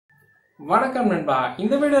வணக்கம் நண்பா.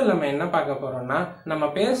 இந்த வீடியோல நம்ம என்ன பார்க்க போறோம்னா, நம்ம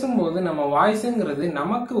பேசும்போது நம்ம வாய்ஸ்ங்கிறது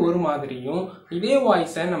நமக்கு ஒரு மாதிரியும், இதே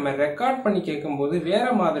வாய்ஸை நம்ம ரெக்கார்ட் பண்ணி கேட்கும்போது வேற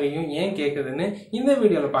மாதிரியும் ஏன் கேட்குதுன்னு இந்த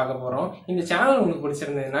வீடியோல பார்க்க போறோம். இந்த சேனல் உங்களுக்கு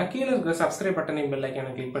பிடிச்சிருந்ததுன்னா கீழே இருக்கிற சப்ஸ்கிரைப் பட்டனையும் பெல்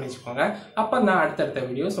ஐகானை கிளிக் பண்ணி வச்சுக்கோங்க. அப்பதான் அடுத்தடுத்த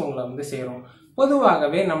வீடியோஸ் உங்களை சேரும்.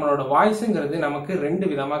 பொதுவாகவே நம்மளோட வாய்ஸ்ங்கிறது நமக்கு ரெண்டு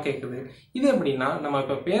விதமா கேட்குது. இது எப்படின்னா, நம்ம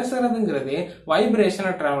இப்ப பேசுறதுங்கிறதே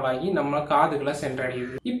வைப்ரேஷனா டிராவல் ஆகி நம்ம காதுகளை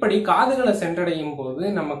சென்றடையுது. இப்படி காதுகளை சென்றடையும் போது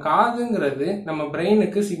நம்ம காதுங்கிறது நம்ம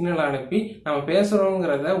பிரெயினுக்கு சிக்னல் அனுப்பி நம்ம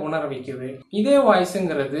பேசுறோங்கிறத உணர வைக்குது. இதே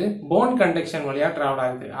வாய்ஸ்ங்கிறது போன் கண்டக்ஷன் வழியா டிராவல்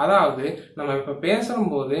ஆகுது. அதாவது நம்ம இப்ப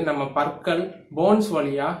பேசும்போது நம்ம பற்கள் போன்ஸ்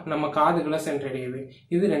வழியா நம்ம காதுகளை சென்றடையுது.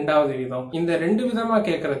 இது ரெண்டாவது விதம். இந்த ரெண்டு விதமா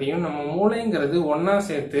கேட்கறதையும் நம்ம மூளைங்கிறது ஒன்னா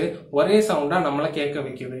சேர்த்து ஒரே சவுண்டா நம்மள கேட்க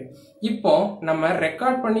வைக்குது. இப்போ நம்ம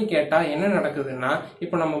ரெக்கார்ட் பண்ணி கேட்டா என்ன நடக்குதுன்னா,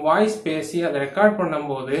 இப்போ நம்ம வாய்ஸ் பேசி அதை ரெக்கார்ட்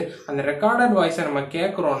பண்ணும்போது அந்த ரெக்கார்டட் வாய்ஸை நம்ம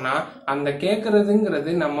கேட்கிறோம்னா, அந்த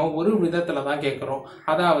கேட்கறதுங்கிறது நம்ம ஒரு விதத்துல தான் கேட்கிறோம்.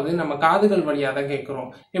 அதாவது நம்ம காதுகள் வழியா தான் கேட்கிறோம்.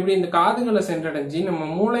 இப்படி இந்த காதுகளை சென்றடைஞ்சு நம்ம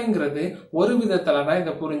மூளைங்கிறது ஒரு விதத்துல தான்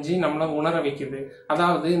இதை புரிஞ்சு நம்மள உணர வைக்குது.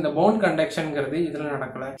 அதாவது இந்த போன் கண்டக்ஷன்ங்கிறது இதுல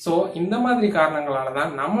நடக்கல. சோ இந்த மாதிரி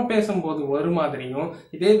காரணங்களாலதான் நம்ம பேசும்போது ஒரு மாதிரியும்,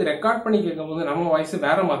 இதே இது ரெக்கார்ட் பண்ணி கேட்கும் போது நம்ம வாய்ஸ்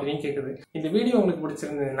வேற மாதிரியும் கேட்குது. இந்த வீடியோ உங்களுக்கு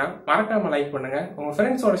பிடிச்சிருந்ததுன்னா மறக்காம லைக் பண்ணுங்க, உங்க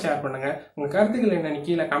ஃப்ரெண்ட்ஸோட ஷேர் பண்ணுங்க, உங்க கருத்துக்கள் என்னன்னு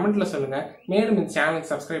கீழே கமெண்ட்ல சொல்லுங்க. மேலும் இந்த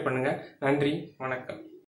சேனலுக்கு சப்ஸ்கிரைப் பண்ணுங்க. நன்றி, வணக்கம்.